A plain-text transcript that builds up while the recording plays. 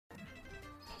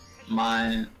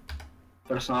my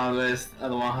personal best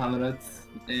at 100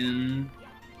 in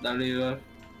the league.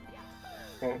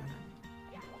 Oh,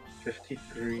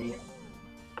 53.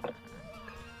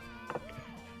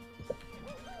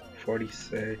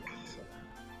 46.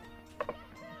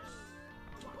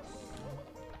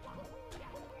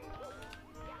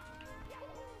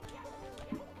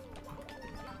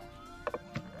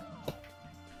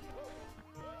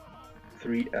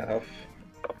 Three F.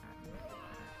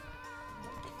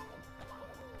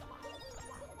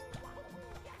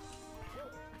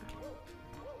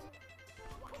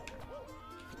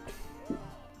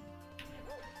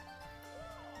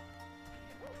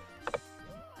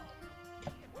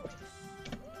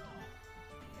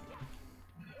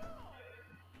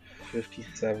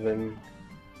 $57.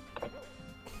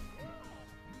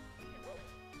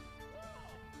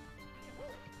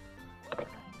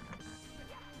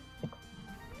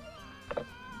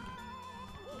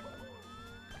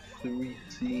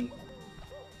 vcing.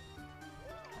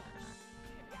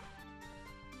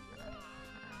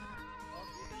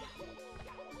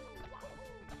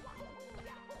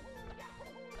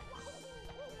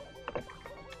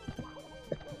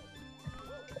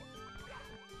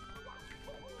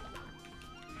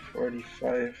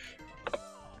 $45.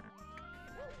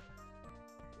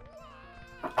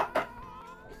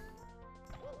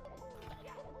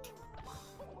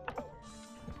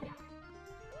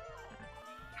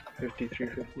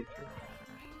 $53.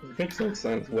 It makes no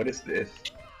sense. What is this?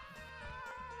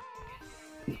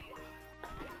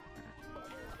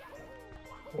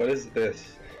 What is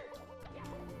this?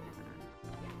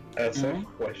 SF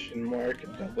question mark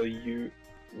W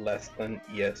less than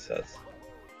ESS.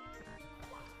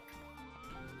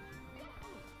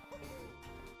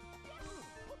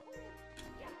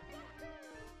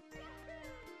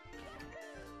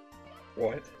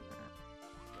 What?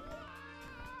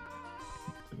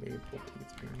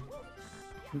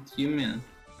 What do you mean?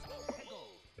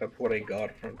 That's what I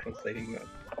got from translating that.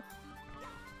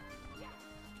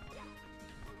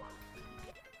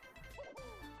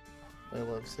 I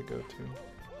love Sigo too.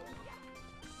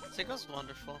 Sigo's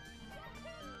wonderful.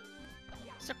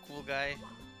 He's a cool guy.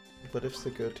 But if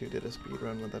Sigo 2 did a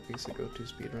speedrun, would that be Sigo 2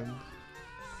 speedrun?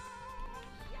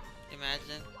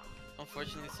 Imagine.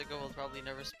 Unfortunately, Sigo will probably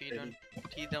never speedrun.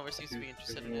 He never seems to be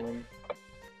interested in it.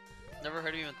 Never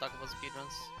heard him even talk about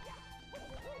speedruns.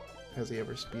 Has he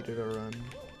ever speeded a run?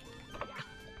 I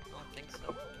don't think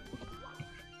so.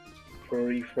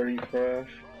 45.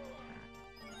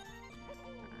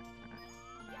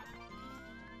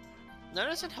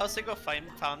 Notice how Sigo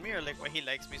found me, or like why he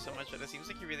likes me so much, but it seems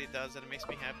like he really does, and it makes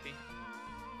me happy.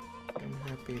 I'm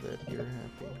happy that you're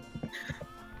happy.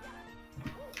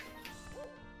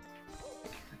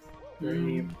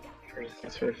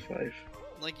 45.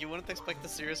 Like, you wouldn't expect a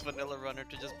serious vanilla runner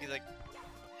to just be like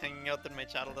hanging out in my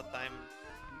chat all the time,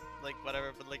 like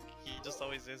whatever, but like he just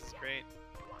always is. It's great.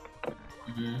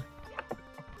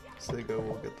 Sigo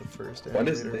will get the first. What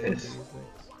is this?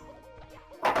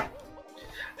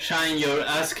 Shine, your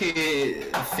ASCII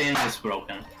thing is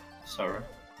broken. Sorry.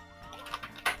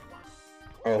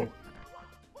 Oh.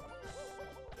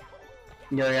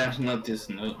 Yeah, it's not this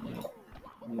new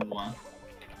one.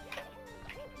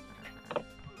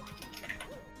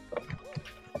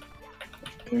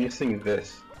 I'm using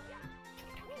this.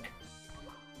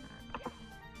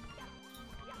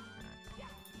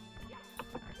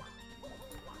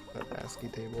 That ASCII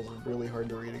table is really hard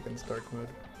to read against dark mode.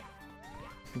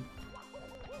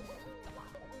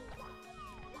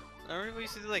 I remember we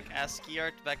used to do like ASCII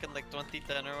art back in like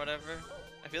 2010 or whatever.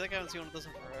 I feel like I haven't seen one of those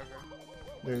in forever.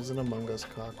 There's an Among Us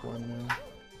cock one now.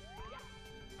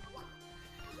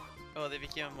 Oh, they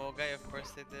became a Mo guy? Of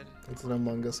course they did. It's an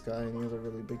Among Us guy and he has a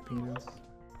really big penis.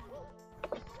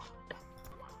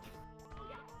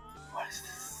 What is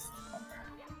this?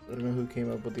 I don't know who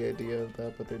came up with the idea of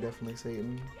that, but they're definitely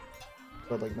Satan.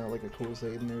 But like not like a cool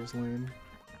Satan, they're just lame.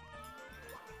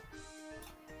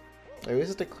 I always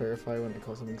have to clarify when I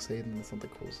call something Satan, it's not the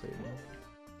cool Satan.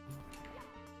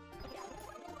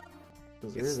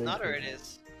 It's not, or it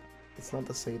is? It's not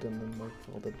the Satan in like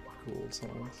all the cool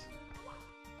songs.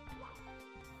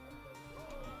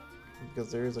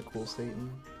 Because there is a cool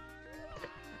Satan.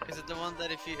 Is it the one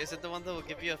that if you is it the one that will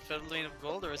give you a fiddle lane of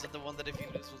gold, or is it the one that if you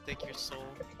lose will take your soul?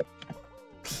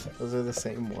 Those are the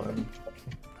same one.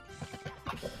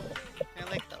 I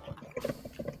like that one.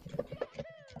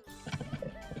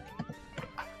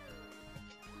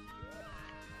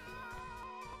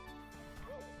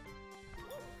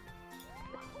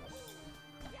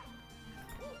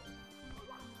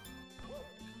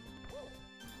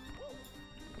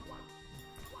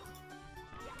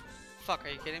 Fuck, are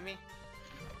you kidding me?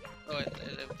 Oh,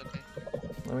 it lived, okay.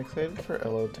 I'm excited for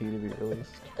LOT to be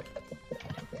released.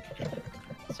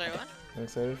 Sorry, what? I'm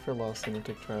excited for Lost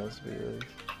Lunatic Trials to be released.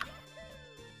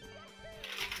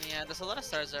 Yeah, there's a lot of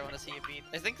stars I want to see you beat.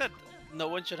 I think that no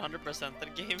one should 100%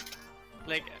 that game.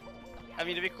 Like, I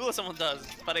mean, it'd be cool if someone does,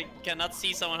 but I cannot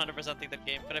see someone 100%ing that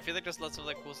game. But I feel like there's lots of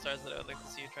like cool stars that I would like to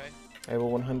see you try. I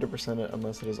will 100% it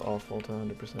unless it is awful to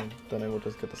 100%. Then I will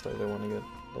just get the stars I want to get,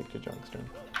 like the Junkstone.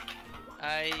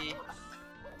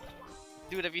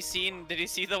 Dude, have you seen? Did you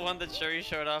see the one that Shuri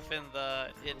showed off in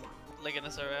like an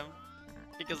SRM?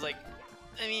 Because like,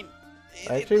 I mean,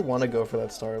 I actually want to go for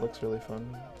that star. It looks really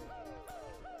fun.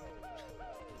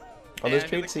 I'll Yeah, just I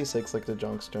feel treat C6 like the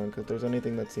Junkstone, because if there's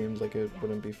anything that seems like it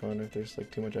wouldn't be fun, if there's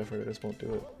like too much effort, I just won't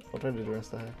do it. I'll try to do the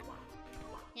rest of the hack.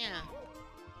 Yeah.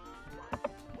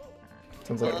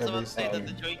 Sounds Well, like I was about every to say that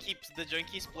the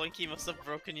joinky sploinky must have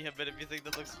broken you a bit if you think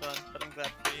that looks fun, but I'm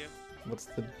glad for you. What's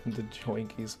the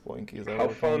joinky sploinky? Is that How what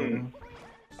we're calling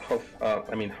fun?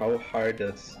 I mean, how hard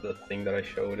does the thing that I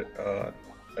showed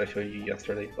you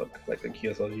yesterday look? Like the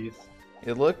QSLGs? it?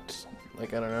 It looked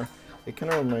like, I don't know. It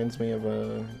kind of reminds me of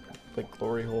a like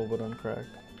glory hole, but on crack.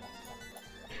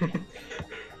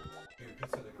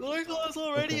 Glory Hole is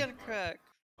already Okay. on crack.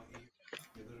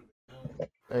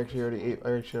 I actually already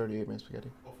ate my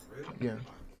spaghetti. Yeah.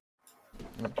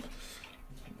 Yep.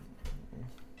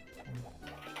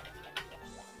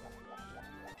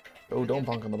 Oh, don't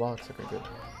bonk on the box. Okay, good.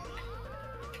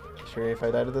 Sure, if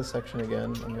I die to this section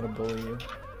again, I'm gonna bully you.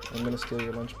 I'm gonna steal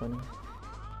your lunch money.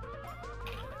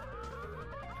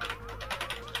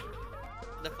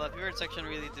 The Flappy Bird section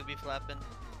really do be flapping.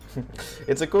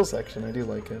 It's a cool section. I do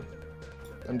like it.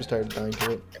 I'm just tired of dying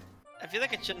to it. I feel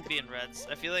like it shouldn't be in reds.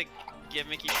 I feel like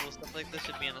gimmicky cool stuff like this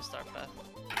should be in a star path.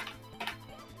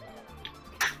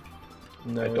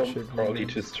 No, I it don't should probably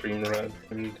be. to stream red,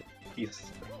 and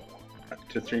he's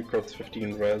to stream cross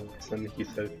 15 reds, and he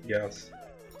said yes.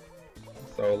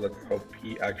 So let's hope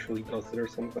he actually does it or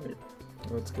something.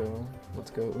 Let's go.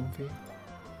 Let's go, Oomphy.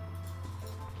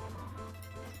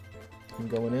 I'm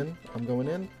going in. I'm going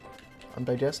in. I'm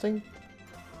digesting.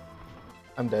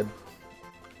 I'm dead.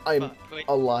 I'm Fuck, wait.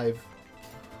 alive.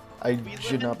 I We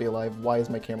should live not be alive. Why is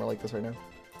my camera like this right now?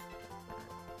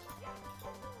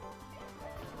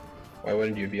 Why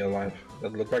wouldn't you be alive?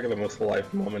 That looked like the most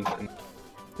alive moment in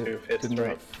It If it's did not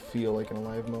right. feel like an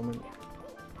alive moment.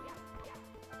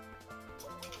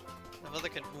 Another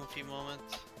like an oofy moment.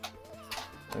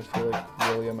 I feel like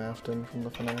William Afton from the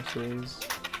FNAF series.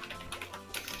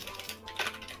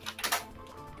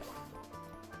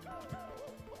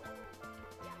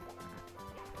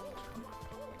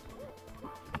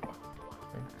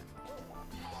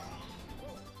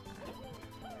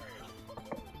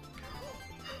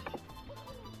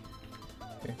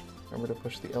 Okay, remember to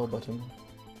push the L button.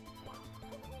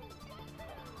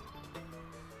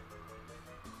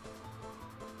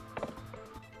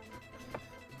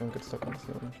 Don't get stuck on the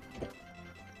ceiling.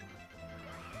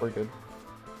 We're good.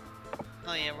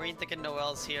 Oh yeah, we ain't taking no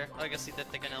L's here. Oh, I guess he did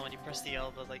take an L when you press the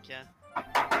L, but like yeah.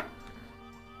 That's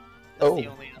Oh. the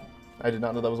only L. I did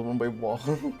not know that was a one-way wall.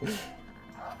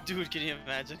 Dude, can you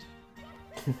imagine?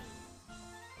 I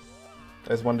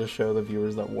just wanted to show the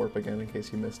viewers that warp again in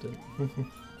case you missed it. Oh.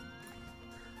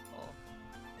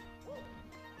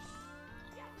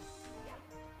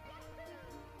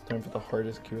 Time for the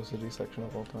hardest QSOG section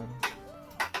of all time.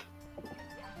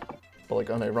 But like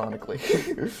unironically.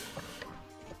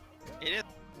 It is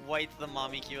white the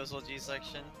mommy QSLG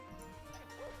section.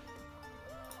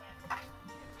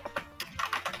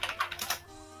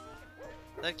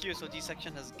 That QSLG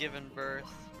section has given birth.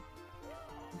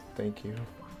 Thank you.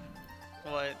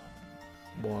 What?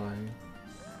 Why?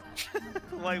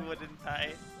 Why wouldn't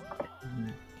I?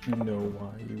 You know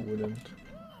why you wouldn't.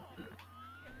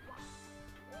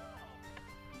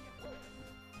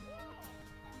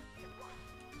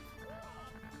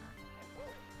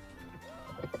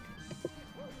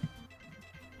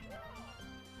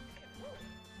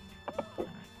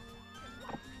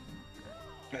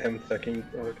 I am second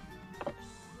forward.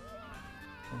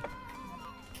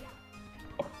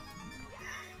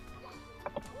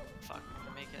 Fuck,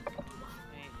 make it. 8,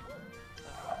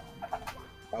 7.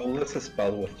 How is a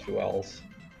spell with 2 L's?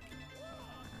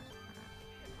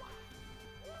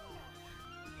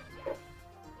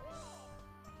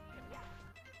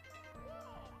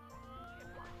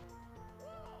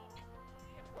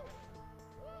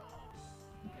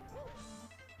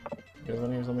 You guys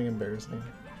want to hear something embarrassing?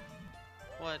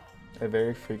 What? I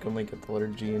very frequently get the letter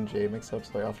G and J mixed up,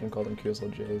 so I often call them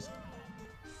QSLJs.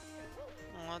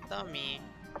 Oh, dummy.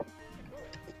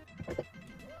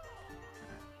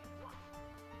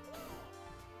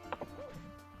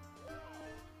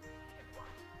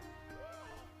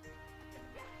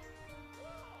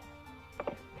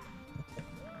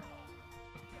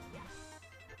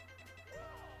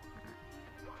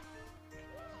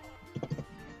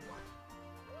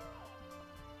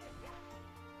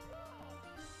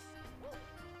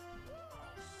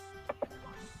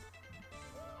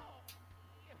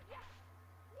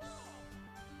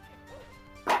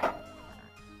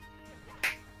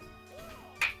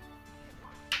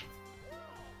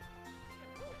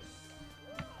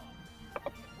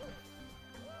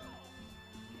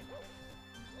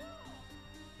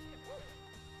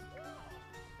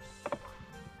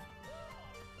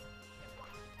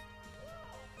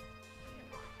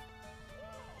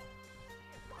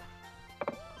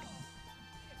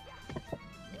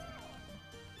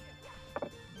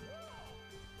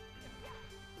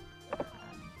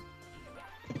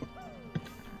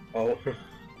 Oh. Very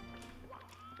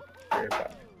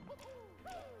bad.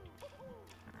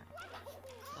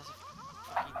 That's a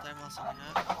fucking time loss on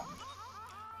half.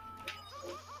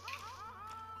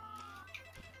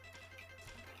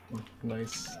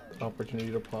 Nice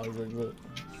opportunity to pause exit.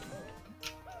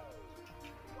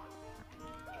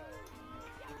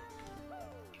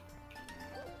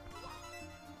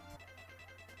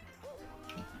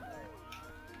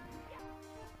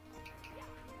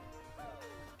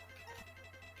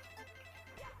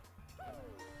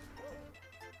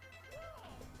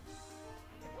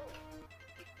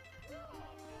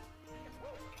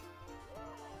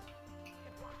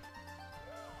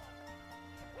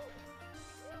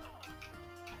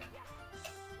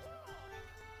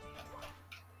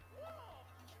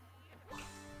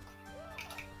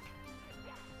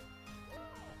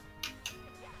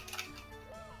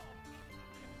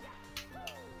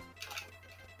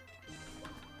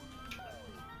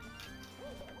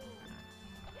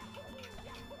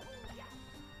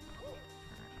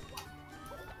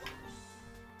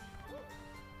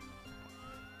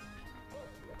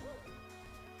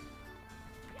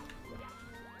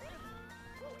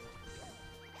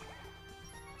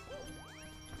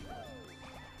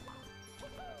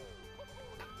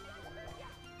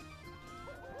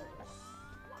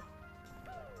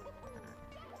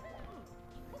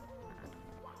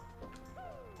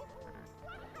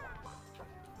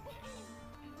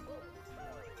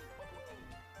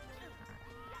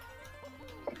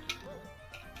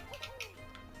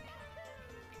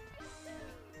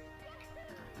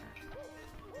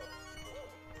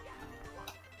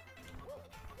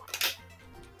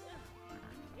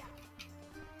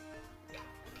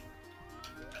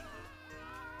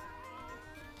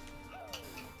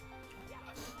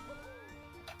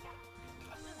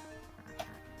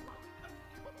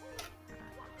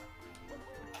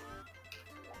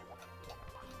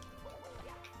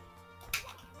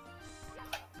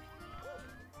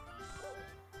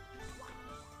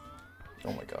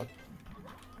 Oh my god.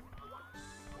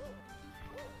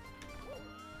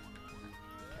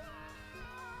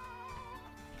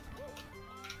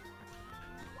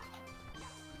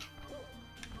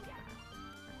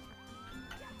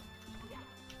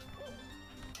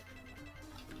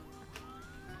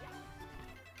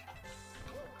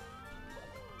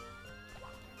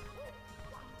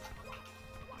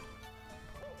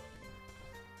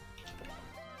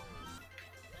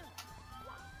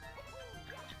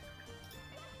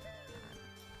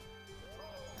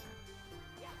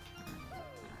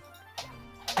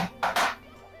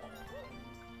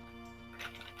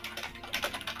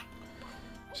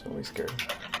 So scared.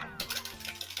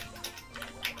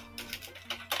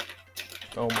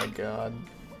 Oh my god.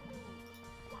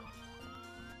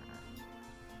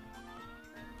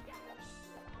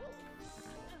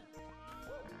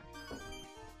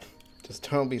 Just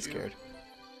don't be scared.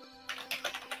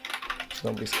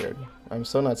 Don't be scared. I'm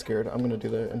so not scared. I'm gonna do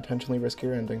the intentionally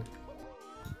riskier ending.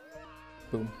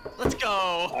 Boom. Let's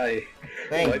go!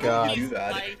 Thank Why God. did you do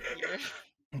that?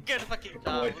 Good fucking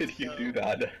job. Why did you do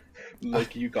that?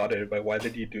 Like, you got it, but why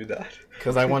did you do that?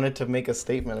 Because I wanted to make a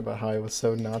statement about how I was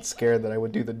so not scared that I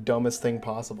would do the dumbest thing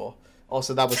possible.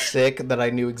 Also, that was sick that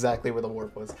I knew exactly where the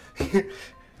warp was.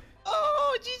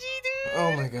 Oh, GG, dude!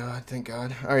 Oh my god, thank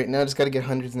god. Alright, now I just gotta get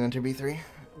hundreds and enter B3.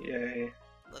 Yay.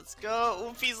 Let's go!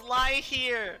 Oomfies lie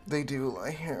here! They do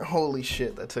lie here. Holy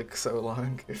shit, that took so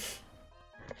long.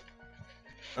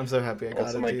 I'm so happy I got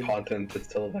Also, it, my dude. content is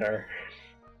still there.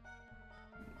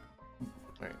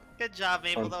 Good job,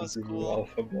 Mabel. That was cool.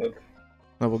 Alpha blood.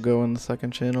 I will go on the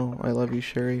second channel. I love you,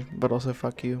 Sherry, but also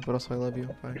fuck you, but also I love you.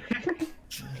 Bye.